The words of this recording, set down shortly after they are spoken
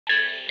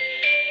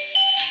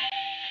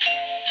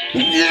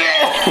This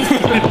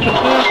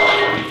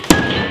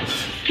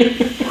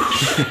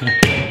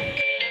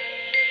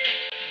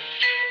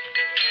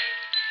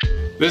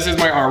is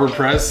my arbor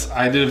press.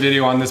 I did a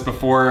video on this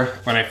before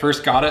when I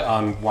first got it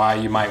on why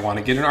you might want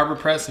to get an arbor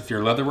press if you're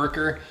a leather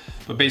worker.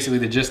 But basically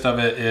the gist of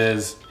it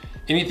is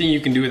anything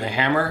you can do with a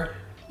hammer,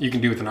 you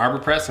can do with an arbor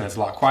press, and it's a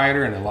lot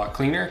quieter and a lot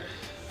cleaner.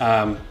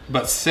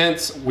 But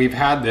since we've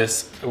had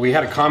this, we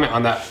had a comment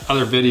on that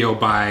other video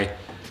by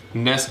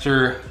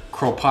Nestor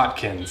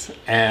Kropotkins,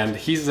 and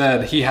he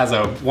said he has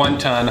a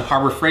 1-ton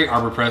Harbor Freight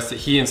arbor press that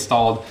he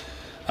installed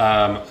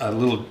a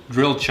little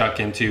drill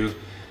chuck into.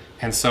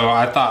 And so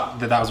I thought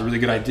that that was a really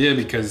good idea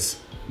because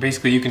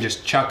basically you can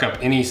just chuck up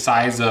any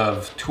size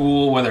of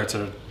tool, whether it's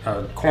a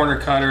corner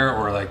cutter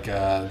or like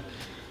a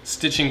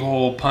stitching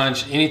hole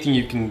punch, anything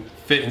you can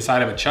fit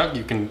inside of a chuck,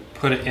 you can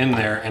put it in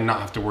there and not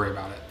have to worry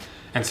about it.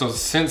 And so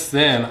since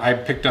then, I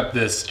picked up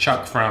this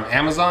chuck from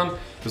Amazon.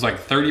 It was like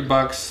 30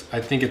 bucks.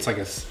 I think it's like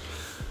it's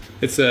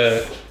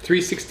a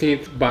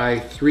 3/16 by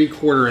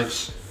 3/4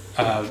 inch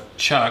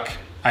chuck.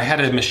 I had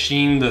to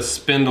machine the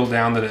spindle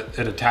down that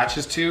it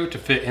attaches to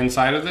fit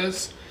inside of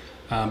this.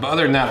 But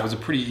other than that, it was a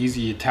pretty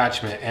easy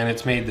attachment and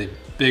it's made the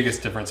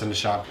biggest difference in the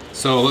shop.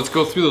 So let's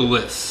go through the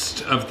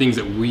list of things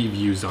that we've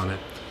used on it.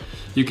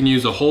 You can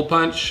use a hole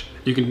punch.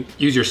 You can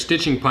use your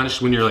stitching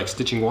punch when you're like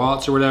stitching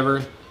wallets or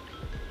whatever.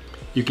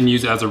 You can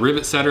use it as a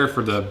rivet setter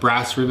for the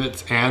brass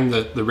rivets and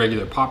the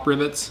regular pop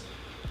rivets.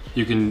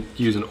 You can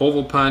use an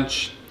oval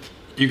punch.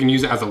 You can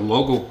use it as a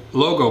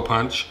logo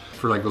punch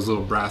for like those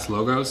little brass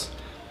logos.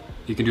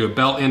 You can do a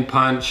belt end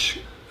punch,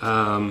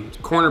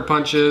 corner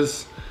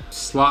punches,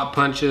 slot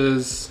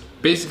punches,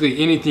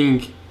 basically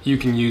anything you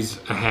can use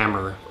a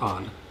hammer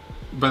on.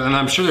 But and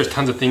I'm sure there's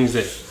tons of things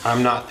that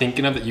I'm not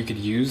thinking of that you could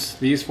use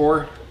these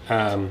for.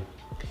 You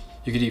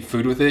could eat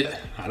food with it,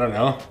 I don't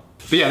know.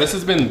 But yeah, this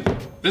has been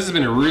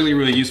a really,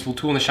 really useful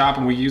tool in the shop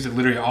and we use it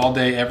literally all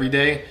day, every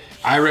day.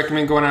 I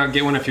recommend going out and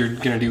get one if you're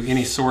gonna do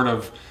any sort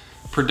of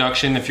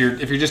production. If you're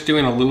just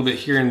doing a little bit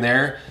here and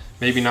there,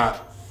 maybe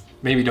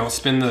don't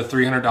spend the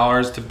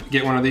 $300 to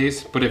get one of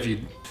these. But if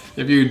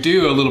you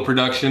do a little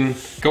production,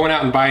 going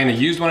out and buying a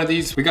used one of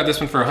these, we got this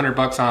one for 100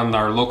 bucks on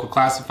our local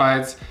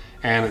classifieds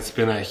and it's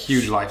been a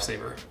huge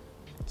lifesaver.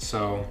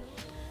 So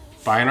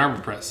buy an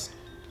arbor press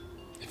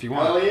if you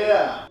want. Hell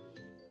yeah.